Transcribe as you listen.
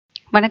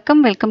வணக்கம்,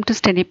 welcome to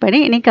study படி.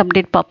 இன்னைக்கு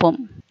அப்டேட் பார்ப்போம்.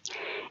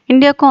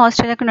 இந்தியாவுக்கும்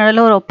ஆஸ்திரேலியாவுக்கும் நடுவில்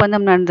ஒரு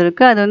ஒப்பந்தம்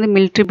நடந்திருக்கு. அது வந்து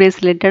மிலிட்ரி பேஸ்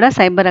ரிலேட்டடாக,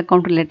 சைபர்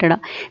அக்கௌண்ட் ரிலேட்டடாக.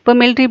 இப்போ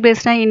மிலிட்ரி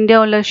பேஸ்னால்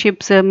இந்தியாவில்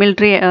ஷிப்ஸு,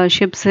 மிலிட்ரி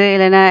ஷிப்ஸு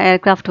இல்லைனா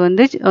ஏர்க்ராஃப்ட்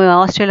வந்து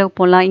ஆஸ்திரேலியாவுக்கு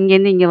போகலாம்,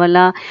 இங்கேருந்து இங்கே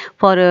வரலாம்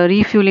ஃபார்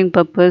ரீஃபியூலிங்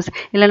பர்பஸ்,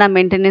 இல்லைனா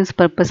மெயின்டெனன்ஸ்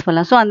பர்பஸ்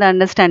வரலாம். ஸோ அந்த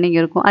அண்டர்ஸ்டாண்டிங்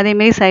இருக்கும்.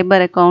 அதேமாரி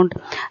சைபர் அக்கௌண்ட்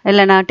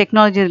இல்லைனா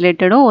டெக்னாலஜி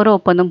ரிலேட்டடும் ஒரு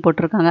ஒப்பந்தம்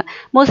போட்டிருக்காங்க.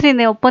 மோஸ்ட்லி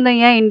இந்த ஒப்பந்தம்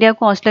ஏன்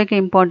இந்தியாவுக்கும்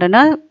ஆஸ்திரேலியாவுக்கும்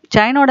இம்பார்ட்டன்னா,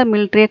 சைனாவோட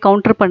மிலிட்ரியை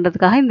கவுண்டர்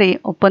பண்ணுறதுக்காக இந்த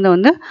ஒப்பந்தம்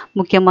வந்து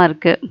முக்கியமாக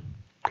இருக்குது.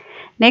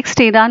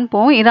 நெக்ஸ்ட் ஈரான்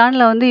போகும்.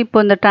 ஈரானில் வந்து இப்போ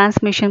இந்த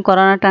டிரான்ஸ்மிஷன்,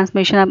 கொரோனா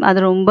டிரான்ஸ்மிஷன் அது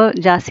ரொம்ப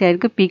ஜாஸ்தியாக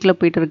இருக்குது, பீக்கில்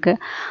போயிட்டு இருக்கு.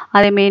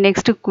 அதேமாரி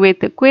நெக்ஸ்ட்டு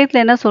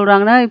குவைத்தில் என்ன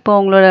சொல்கிறாங்கன்னா, இப்போ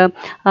அவங்களோட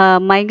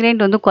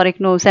மைக்ரேண்ட் வந்து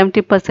குறைக்கணும்,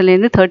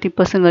 70%லேருந்து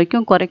 30%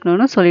 வரைக்கும்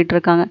குறைக்கணும்னு சொல்லிட்டு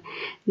இருக்காங்க.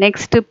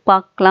 நெக்ஸ்ட்டு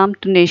பார்க்கலாம்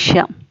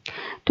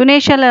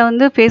டுனேஷியாவில்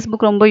வந்து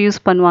ஃபேஸ்புக் ரொம்ப யூஸ்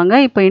பண்ணுவாங்க.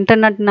 இப்போ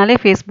இன்டர்நெட்னாலே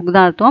ஃபேஸ்புக்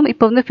தான் அர்த்தம்.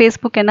 இப்போ வந்து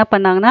ஃபேஸ்புக் என்ன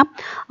பண்ணாங்கன்னா,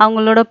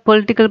 அவங்களோட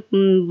பொலிட்டிக்கல்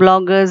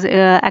பிளாகர்ஸ்,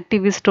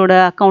 ஆக்டிவிஸ்டோட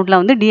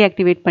அக்கௌண்ட்லாம் வந்து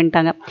டீஆக்டிவேட்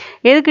பண்ணிட்டாங்க.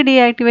 எதுக்கு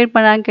டீஆக்டிவேட்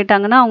பண்ணாங்கன்னு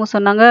கேட்டாங்கன்னா, அவங்க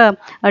சொன்னாங்க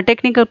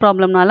டெக்னிக்கல்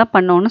ப்ராப்ளம்னால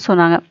பண்ணோன்னு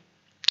சொன்னாங்க.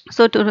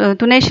 ஸோ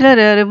டுனேஷியாவில்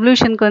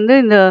ரெவல்யூஷனுக்கு வந்து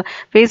இந்த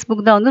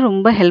ஃபேஸ்புக் தான் வந்து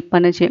ரொம்ப ஹெல்ப்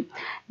பண்ணுச்சு.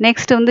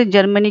 நெக்ஸ்ட் வந்து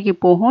ஜெர்மனிக்கு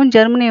போகும்.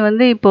 ஜெர்மனி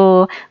வந்து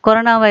இப்போது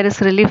கொரோனா வைரஸ்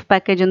ரிலீஃப்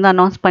பேக்கேஜ் வந்து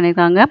அனௌன்ஸ்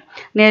பண்ணியிருக்காங்க.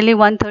 நியர்லி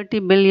 130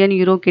 பில்லியன்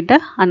யூரோ கிட்ட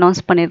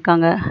அனௌன்ஸ்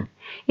பண்ணியிருக்காங்க.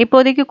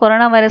 இப்போதைக்கு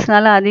கொரோனா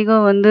வைரஸ்னால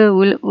அதிகம் வந்து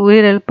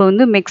உயிரிழப்பு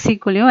வந்து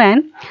மெக்சிகோலையும்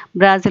அண்ட்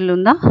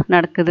பிராசிலும் தான்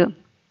நடக்குது.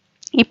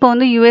 இப்போ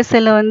வந்து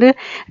யூஎஸ்ஏல வந்து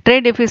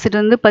ட்ரேட் டெஃபிசிட்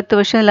வந்து 10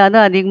 வருஷம் இல்லாத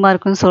அதிகமாக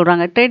இருக்குன்னு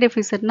சொல்கிறாங்க. ட்ரேட்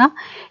டெஃபிசிட்னா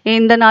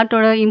இந்த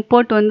நாட்டோட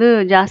இம்போர்ட் வந்து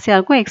ஜாஸ்தியாக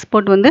இருக்கும்,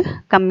 எக்ஸ்போர்ட் வந்து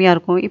கம்மியாக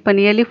இருக்கும். இப்போ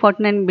நியர்லி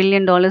 $49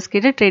 பில்லியன்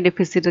கிட்ட ட்ரேட்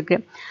டெஃபிசிட்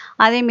இருக்குது.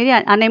 அதேமாரி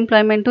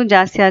அன்எம்ப்ளாய்மெண்ட்டும்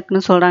ஜாஸ்தியாக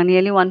இருக்குன்னு சொல்கிறாங்க.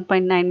 நியர்லி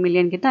 1.9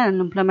 மில்லியன் கிட்ட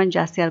அன்எம்ப்ளாய்மெண்ட்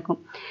ஜாஸ்தியாக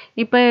இருக்கும்.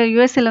 இப்போ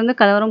யூஎஸ்ஏல வந்து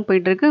கலவரம்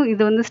போயிட்டுருக்கு.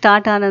 இது வந்து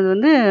ஸ்டார்ட் ஆனது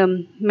வந்து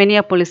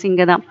மினியாபோலிஸ்,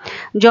 இங்கே தான்.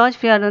 ஜார்ஜ்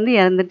ஃபியார்ட் வந்து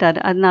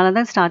இறந்துட்டார், அதனால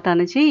தான் ஸ்டார்ட்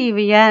ஆனிச்சு.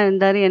 இவ ஏன்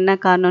இருந்தார், என்ன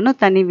காரணம்னு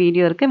தனி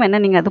வீடியோ இருக்குது,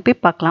 வேணால் நீங்கள் அதை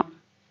போய் பார்க்கலாம்.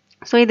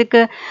 ஸோ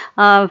இதுக்கு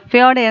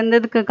ஃபியார்டு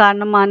இறந்ததுக்கு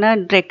காரணமான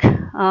ட்ரெக்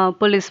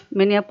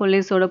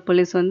மினியாபோலிஸோட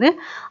போலீஸ் வந்து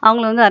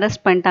அவங்கள வந்து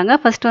அரெஸ்ட் பண்ணிட்டாங்க.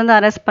 ஃபர்ஸ்ட் வந்து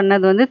அரெஸ்ட்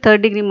பண்ணது வந்து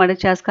 3rd டிகிரி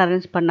மர்டர் சார்ஜ்க்கு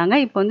அரெஸ்ட் பண்ணாங்க.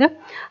 இப்போ வந்து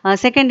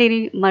 2nd டிகிரி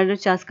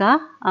மர்டர் சார்ஜ்க்காக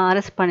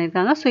அரெஸ்ட்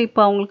பண்ணியிருக்காங்க. ஸோ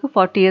இப்போ அவங்களுக்கு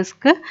 40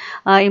 இயர்ஸ்க்கு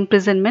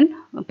இம்ப்ரிசன்மெண்ட்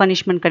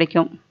பனிஷ்மெண்ட்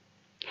கிடைக்கும்.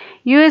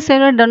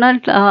 யூஎஸ்ஏல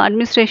டொனால்ட்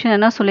அட்மினிஸ்ட்ரேஷன்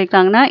என்ன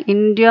சொல்லியிருக்காங்கன்னா,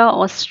 India,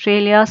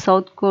 Australia,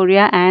 south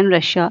Korea and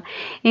Russia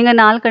இங்கே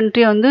 4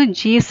 கண்ட்ரியை வந்து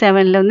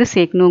G7ல் வந்து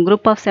சேர்க்கணும்,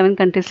 குரூப் ஆஃப் 7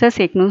 கண்ட்ரீஸில்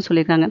சேர்க்கணும்னு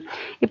சொல்லியிருக்காங்க.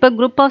 இப்போ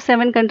குரூப் ஆஃப்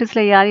 7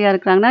 கண்ட்ரீஸில் யார் யார்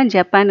இருக்கிறாங்கன்னா,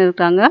 ஜப்பான்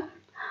இருக்காங்க,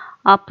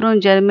 அப்புறம்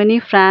Germany,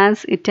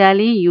 France,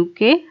 Italy,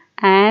 UK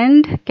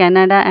and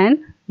Canada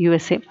and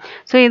USA.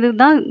 So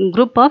இதுதான்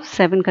குரூப் ஆஃப்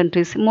 7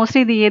 கண்ட்ரீஸ்.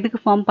 மோஸ்ட்லி இது எதுக்கு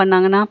ஃபார்ம்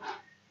பண்ணாங்கன்னா,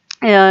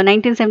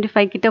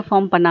 1975 கிட்ட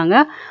ஃபார்ம் பண்ணாங்க.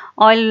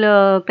 ஆயில்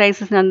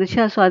க்ரைசிஸ் நடந்துச்சு,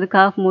 ஸோ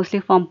அதுக்காக மோஸ்ட்லி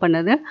ஃபார்ம்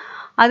பண்ணது.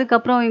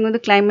 அதுக்கப்புறம் இவங்க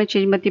வந்து கிளைமேட்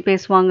சேஞ்ச் பற்றி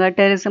பேசுவாங்க,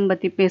 டெரரிசம்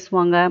பற்றி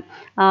பேசுவாங்க.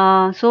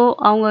 ஸோ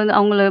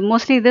அவங்கள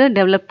மோஸ்ட்லி இது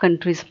டெவலப்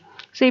கண்ட்ரிஸ்.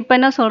 ஸோ இப்போ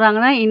என்ன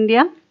சொல்கிறாங்கன்னா,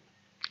 India,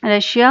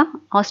 Russia,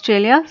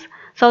 Australia,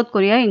 south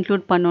Korea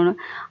include பண்ணணும்.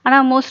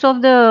 ஆனால் most of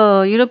the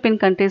European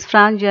countries,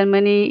 France,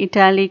 Germany,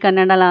 Italy,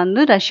 கனடாலாம்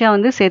வந்து ரஷ்யா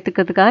வந்து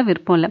சேர்த்துக்கிறதுக்காக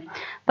விருப்பம் இல்லை.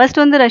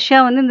 ஃபர்ஸ்ட் வந்து ரஷ்யா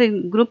வந்து இந்த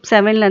குரூப்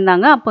 7ல்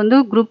இருந்தாங்க, அப்போ வந்து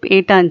குரூப்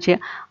 8 இருந்துச்சு.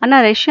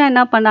 ஆனால் ரஷ்யா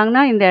என்ன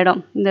பண்ணாங்கன்னா,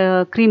 இந்த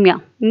கிரீமியா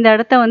இந்த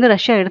இடத்த வந்து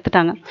ரஷ்யா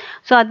எடுத்துட்டாங்க.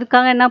 ஸோ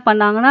அதுக்காக என்ன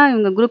பண்ணாங்கன்னா,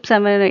 இவங்க குரூப்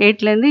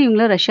 8லேருந்து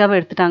இவங்கள ரஷ்யாவை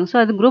எடுத்துட்டாங்க. ஸோ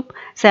அது குரூப்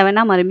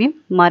 7ஆக மறுபடியும்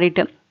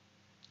மாறிட்டு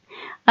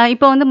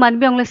இப்போ வந்து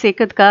மறுபடியும் அவங்கள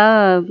சேர்க்கறதுக்காக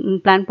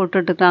பிளான்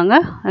போட்டுட்ருக்காங்க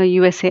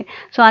யூஎஸ்ஏ.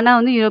 ஸோ ஆனால்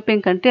வந்து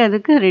யூரோப்பியன் கண்ட்ரி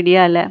அதுக்கு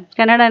ரெடியாக இல்லை.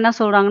 கனடா என்ன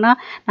சொல்கிறாங்கன்னா,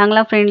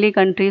 நாங்களாம் ஃப்ரெண்ட்லி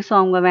கண்ட்ரி, ஸோ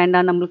அவங்க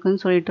வேண்டாம்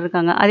நம்மளுக்குன்னு சொல்லிட்டு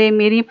இருக்காங்க.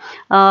 அதேமாரி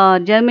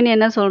ஜெர்மனி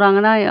என்ன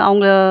சொல்கிறாங்கன்னா,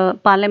 அவங்க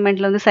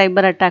பார்லிமெண்ட்டில் வந்து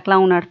சைபர் அட்டாக்லாம்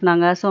அவங்க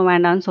நடத்துனாங்க, ஸோ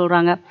வேண்டாம்னு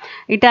சொல்கிறாங்க.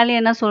 இட்டாலி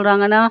என்ன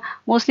சொல்கிறாங்கன்னா,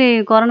 மோஸ்ட்லி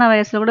கொரோனா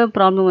வைரஸில் கூட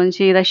ப்ராப்ளம்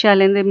வந்துச்சு,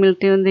 ரஷ்யாலேருந்து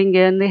மிலிட்ரி வந்து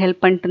இங்கேருந்து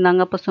ஹெல்ப் பண்ணிட்டு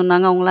இருந்தாங்க, அப்போ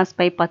சொன்னாங்க அவங்களாம்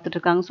ஸ்பை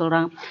பார்த்துட்ருக்காங்க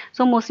சொல்கிறாங்க.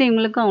 ஸோ மோஸ்ட்லி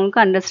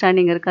அவங்களுக்கு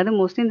அண்டர்ஸ்டாண்டிங் இருக்காது,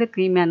 மோஸ்ட்லி இந்த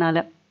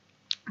கிரீமியானால.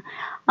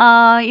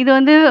 இது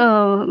வந்து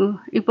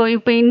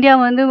இப்போ இந்தியா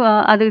வந்து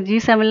அது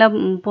G7ல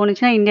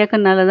போணுச்சுன்னா இந்தியாவுக்கு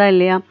நல்லதா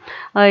இல்லையா?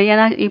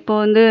 ஏன்னா இப்போ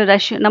வந்து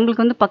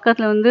நம்மளுக்கு வந்து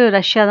பக்கத்தில் வந்து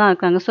ரஷ்யா தான்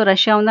இருக்காங்க. ஸோ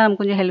ரஷ்யா வந்து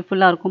நமக்கு கொஞ்சம்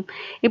ஹெல்ப்ஃபுல்லாக இருக்கும்.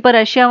 இப்போ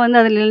ரஷ்யா வந்து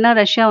அதில் இல்லைன்னா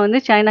ரஷ்யா வந்து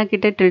சைனா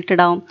கிட்டே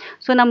டில்டட் ஆகும்.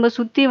 ஸோ நம்ம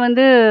சுற்றி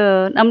வந்து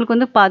நம்மளுக்கு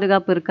வந்து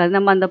பாதுகாப்பு இருக்காது,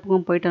 நம்ம அந்த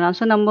பக்கம் போயிட்டோம்னா.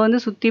 ஸோ நம்ம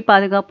வந்து சுற்றி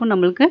பாதுகாப்பும்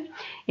நம்மளுக்கு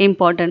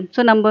இம்பார்ட்டன்ட்.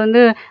 ஸோ நம்ம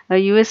வந்து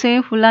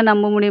யூஎஸ்ஏயும் ஃபுல்லாக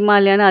நம்ப முடியுமா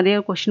இல்லையான்னு அதே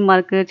கொஷின்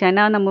மார்க்கு,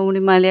 சைனா நம்ப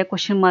முடியுமா இல்லையா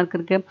கொஷின் மார்க்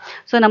இருக்குது.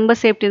 ஸோ நம்ம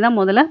சேஃப்டி தான்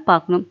முதல்ல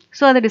பார்க்கணும்.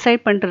 ஸோ அதை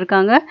டிசைட் பண்ணிட்டு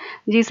இருக்காங்க,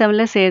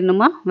 G7ல்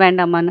சேரணுமா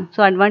வேண்டாமான்னு. ஸோ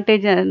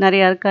அட்வான்டேஜ்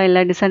நிறையா இருக்கா,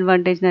 இல்லை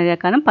டிஸ்அட்வான்டேஜ் நிறையா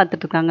இருக்கான்னு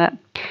பார்த்துட்ருக்காங்க.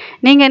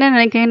 நீங்கள் என்ன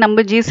நினைக்கிறீங்க,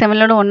 நம்ம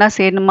G7லோட ஒன்றா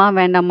சேரணுமா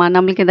வேண்டாமா,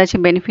 நம்மளுக்கு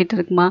ஏதாச்சும் பெனிஃபிட்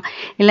இருக்குமா,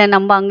 இல்லை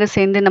நம்ம அங்கே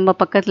சேர்ந்து நம்ம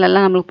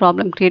பக்கத்துலலாம் நம்மளுக்கு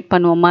ப்ராப்ளம் க்ரியேட்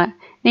பண்ணுவோமா?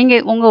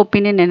 நீங்கள் உங்கள்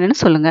ஒப்பீனியன் என்னென்னு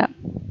சொல்லுங்கள்.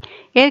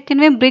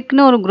 ஏற்கனவே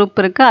பிரிக்னு ஒரு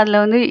குரூப் இருக்குது,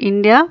 அதில் வந்து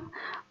இந்தியா,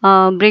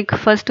 பிரிக்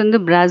ஃபர்ஸ்ட்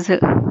வந்து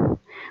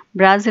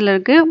பிராசில்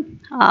இருக்குது,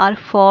 R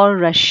for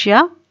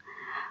Russia,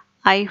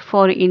 I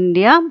for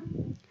India,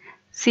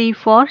 C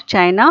for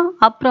China,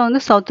 அப்புறம் வந்து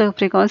சவுத்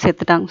ஆஃப்ரிக்காவும்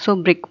சேர்த்துட்டாங்க. ஸோ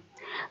பிரிக்.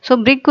 ஸோ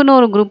பிரிக்குன்னு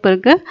ஒரு குரூப்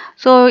இருக்குது.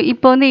 ஸோ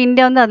இப்போ வந்து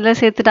இந்தியா வந்து அதில்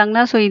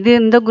சேர்த்துட்டாங்கன்னா ஸோ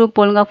இந்த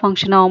குரூப் ஒழுங்காக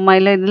ஃபங்க்ஷன் ஆகுமா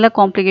இல்லை இதில்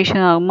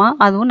காம்ப்ளிகேஷன் ஆகுமா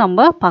அதுவும்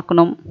நம்ம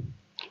பார்க்கணும்.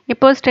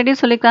 இப்போ ஸ்டடி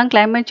சொல்லியிருக்காங்க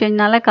கிளைமேட்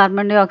சேஞ்ச்னால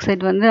கார்பன் டை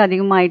ஆக்சைடு வந்து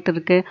அதிகமாகிட்டு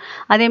இருக்குது.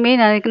 அதேமாரி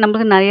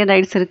நம்மளுக்கு நிறைய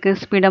ரைட்ஸ்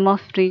இருக்குது. ஃப்ரீடம்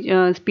ஆஃப்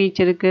ஸ்பீச்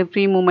இருக்குது,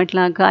 ஃப்ரீ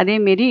மூமெண்ட்லாம் இருக்குது.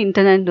 அதேமாரி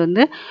இன்டர்நெட்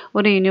வந்து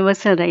ஒரு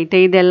யூனிவர்சல் ரைட்டு,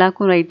 இது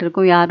எல்லாருக்கும் ரைட்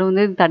இருக்கும், யாரும்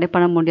வந்து தடை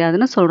பண்ண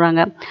முடியாதுன்னு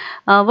சொல்கிறாங்க.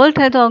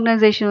 வேர்ல்ட் ஹெல்த்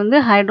ஆர்கனைசேஷன் வந்து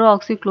ஹைட்ரோ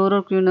ஆக்சி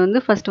குளோரோக்வின்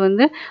வந்து ஃபஸ்ட்டு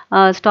வந்து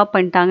ஸ்டாப்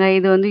பண்ணிட்டாங்க.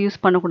 இது வந்து யூஸ்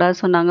பண்ணக்கூடாது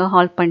சொன்னாங்க,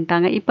 ஹால்ட்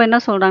பண்ணிட்டாங்க. இப்போ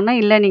என்ன சொல்கிறாங்கன்னா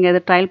இல்லை நீங்கள்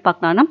அதை ட்ரையல்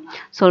பார்க்கலான்னு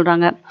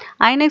சொல்கிறாங்க.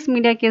 ஐஎன்எக்ஸ்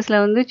மீடியா கேஸில்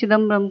வந்து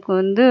சிதம்பரம்க்கு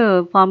வந்து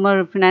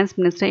ஃபார்மர் ஃபினான்ஸ்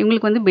மினிஸ்டர்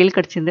இவங்களுக்கு வந்து பெயில்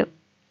கிடச்சிது.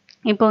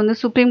 இப்போ வந்து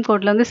சுப்ரீம்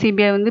கோர்ட்டில் வந்து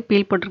சிபிஐ வந்து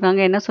பீல்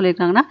போட்டிருக்காங்க. என்ன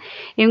சொல்லியிருக்காங்கன்னா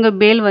இவங்க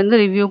பெயில் வந்து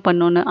ரிவ்யூ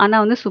பண்ணணும்.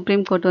 ஆனால் வந்து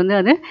சுப்ரீம் கோர்ட் வந்து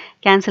அது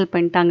கேன்சல்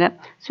பண்ணிட்டாங்க.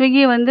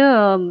 ஸ்விக்கி வந்து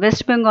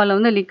வெஸ்ட் பெங்காலில்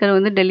வந்து லிக்கர்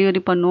வந்து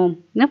டெலிவரி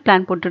பண்ணுவோம்னு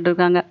பிளான்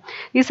போட்டுட்ருக்காங்க.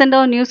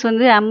 ரீசெண்டாக ஒரு நியூஸ்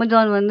வந்து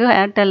அமேசான் வந்து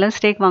ஏர்டெல்லில்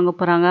ஸ்டேக் வாங்க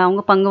போகிறாங்க,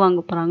 அவங்க பங்கு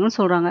வாங்க போகிறாங்கன்னு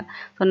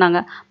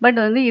சொன்னாங்க.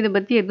 பட் வந்து இதை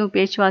பற்றி எதுவும்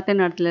பேச்சுவார்த்தை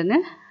நடத்தலைன்னு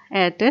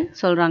ஏர்டெல்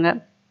சொல்கிறாங்க.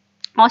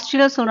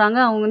 ஆஸ்திரேலியா சொல்கிறாங்க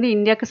அவங்க வந்து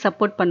இந்தியாவுக்கு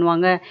சப்போர்ட்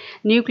பண்ணுவாங்க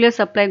நியூக்ளியர்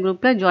சப்ளை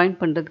குரூப்பில் ஜாயின்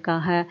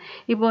பண்ணுறதுக்காக.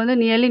 இப்போ வந்து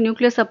நியர்லி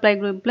நியூக்ளியர் சப்ளை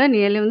குரூப்பில்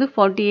நியர்லி வந்து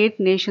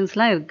 48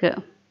 நேஷன்ஸ்லாம் இருக்குது.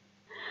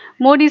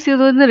 மோடிஸ்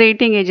இது வந்து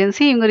ரேட்டிங்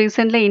ஏஜென்சி, இவங்க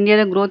ரீசெண்டில்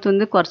இந்தியாவில் க்ரோத்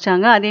வந்து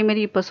குறைச்சாங்க.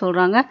 அதேமாரி இப்போ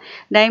சொல்கிறாங்க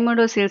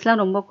டைமண்டோ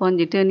சேல்ஸ்லாம் ரொம்ப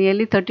குறைஞ்சிட்டு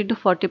நியர்லி 30 to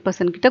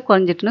 40% கிட்ட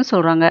குறைஞ்சிட்டுன்னு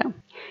சொல்கிறாங்க.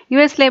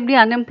 யூஎஸில் எப்படி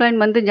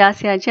அன்எம்ப்ளாய்மெண்ட் வந்து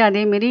ஜாஸ்தியாச்சு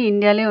அதேமாரி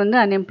இந்தியாவிலேயும் வந்து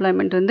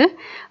அன்எம்ப்ளாய்மெண்ட் வந்து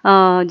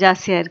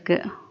ஜாஸ்தியாக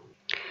இருக்குது.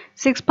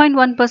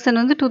 6.1%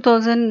 வந்து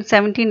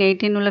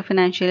 2017-18 உள்ள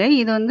ஃபினான்ஷியல் இயர்,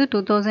 இது வந்து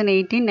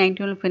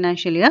 2018-19 உள்ள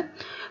ஃபினான்ஷியல் இயர்.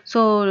 ஸோ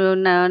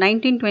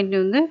 19-20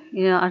 வந்து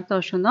அடுத்த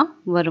வருஷம் தான்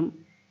வரும்.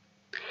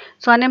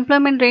 ஸோ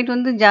அன்எம்ப்ளாய்மெண்ட் ரேட்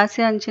வந்து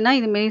ஜாஸ்தியாக இருந்துச்சுன்னா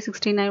இதுமாரி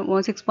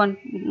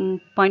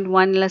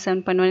 6.1 இல்லை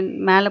 7.1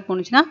 மேலே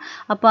போணுச்சுன்னா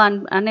அப்போ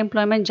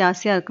அன்எம்ப்ளாய்மெண்ட்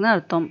ஜாஸ்தியாக இருக்குன்னு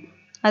அர்த்தம்.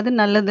 அது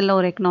நல்லதில்லை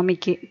ஒரு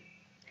economic.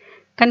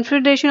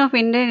 Confederation of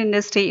Indian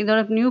industry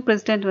இதோட நியூ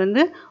பிரசிடென்ட்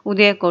வந்து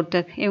உதய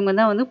கோட்டக், இவங்க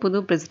தான் வந்து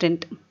புது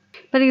பிரசிடென்ட்.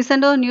 இப்போ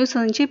ரீசெண்டாக ஒரு நியூஸ்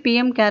வந்துச்சு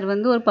பிஎம் கேர்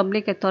வந்து ஒரு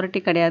பப்ளிக் அத்தாரிட்டி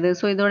கிடையாது.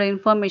 ஸோ இதோட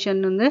இன்ஃபர்மேஷன்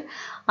வந்து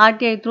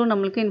ஆர்டிஐ த்ரூ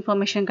நம்மளுக்கு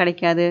இன்ஃபர்மேஷன்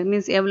கிடைக்காது.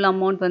 மீன்ஸ் எவ்வளோ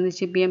அமௌண்ட்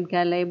வந்துச்சு பிஎம்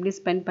கேரில், எப்படி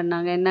ஸ்பெண்ட்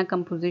பண்ணாங்க, என்ன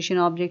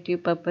கம்போசிஷன், ஆப்ஜெக்டிவ்,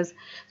 பர்பஸ்,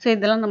 ஸோ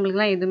இதெல்லாம்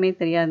நம்மளுக்குலாம் எதுவுமே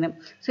தெரியாது.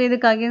 ஸோ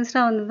இதுக்கு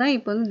அகேன்ஸ்டாக வந்து தான்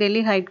இப்போ வந்து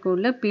டெல்லி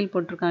ஹைகோர்ட்டில் பீல்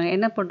போட்டிருக்காங்க.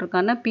 என்ன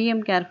போட்டிருக்காங்கன்னா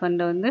பிஎம் கேர்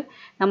ஃபண்டை வந்து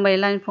நம்ம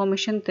எல்லா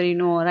இன்ஃபர்மேஷன்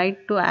தெரியணும்,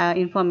 ரைட் டு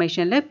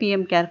இன்ஃபர்மேஷனில்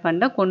பிஎம் கேர்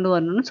ஃபண்டை கொண்டு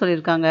வரணும்னு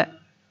சொல்லியிருக்காங்க.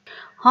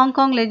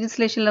 ஹாங்காங்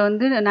லெஜிஸ்லேஷனில்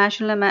வந்து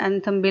நேஷ்னல்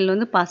ஆந்தம் பில்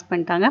வந்து பாஸ்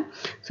பண்ணிட்டாங்க.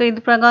 ஸோ இது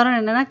பிரகாரம்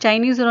என்னென்னா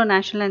சைனீஸோட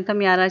நேஷ்னல்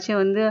ஆந்தம் யாராச்சும்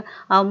வந்து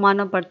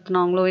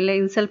அவமானப்படுத்தினாங்களோ இல்லை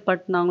இன்சல்ட்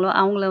படுத்தினாங்களோ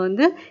அவங்கள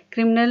வந்து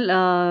கிரிமினல்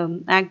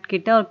ஆக்ட்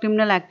கிட்ட ஒரு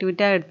கிரிமினல்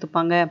ஆக்டிவிட்டியாக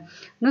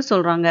எடுத்துப்பாங்கன்னு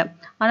சொல்கிறாங்க.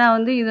 ஆனால்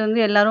வந்து இது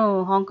வந்து எல்லாரும்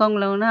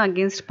ஹாங்காங்கில் ஒன்று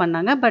அகேன்ஸ்ட்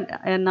பண்ணாங்க. பட்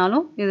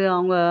என்னாலும் இது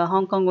அவங்க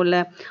ஹாங்காங் உள்ள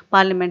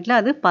பார்லிமெண்ட்டில்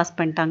அது பாஸ்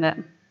பண்ணிட்டாங்க.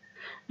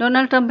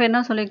 டொனால்ட் ட்ரம்ப் என்ன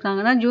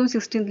சொல்லியிருக்காங்கன்னா ஜூன்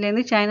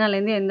 16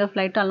 சைனாலேருந்து எந்த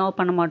ஃப்ளைட்டும் அலோவ்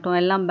பண்ண மாட்டோம்,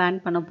 எல்லாம் பேன்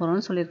பண்ண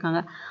போகிறோம்னு சொல்லியிருக்காங்க.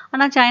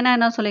 ஆனால் சைனா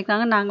என்ன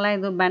சொல்லியிருக்காங்க நாங்களாம்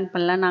எதுவும் பேன்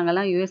பண்ணல,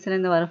 நாங்களாம்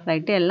யூஎஸ்லேருந்து வர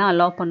ஃப்ளைட்டு எல்லாம்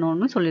அலோவ்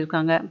பண்ணுவோம்னு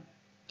சொல்லியிருக்காங்க.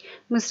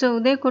 மிஸ்டர்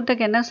உதய்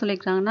கோட்டக் என்ன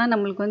சொல்லியிருக்காங்கன்னா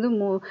நம்மளுக்கு வந்து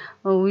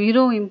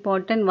உயிரும்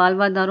இம்பார்ட்டன்ட்,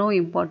 வாழ்வாதாரம்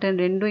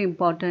இம்பார்ட்டன்ட், ரெண்டும்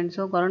இம்பார்ட்டன்ட்.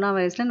 ஸோ கொரோனா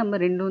வைரஸில்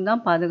நம்ம ரெண்டும்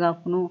தான்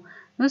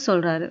பாதுகாக்கணும்னு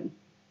சொல்கிறாரு.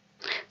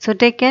 So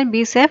take care,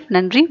 be safe.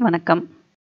 நன்றி, வணக்கம்.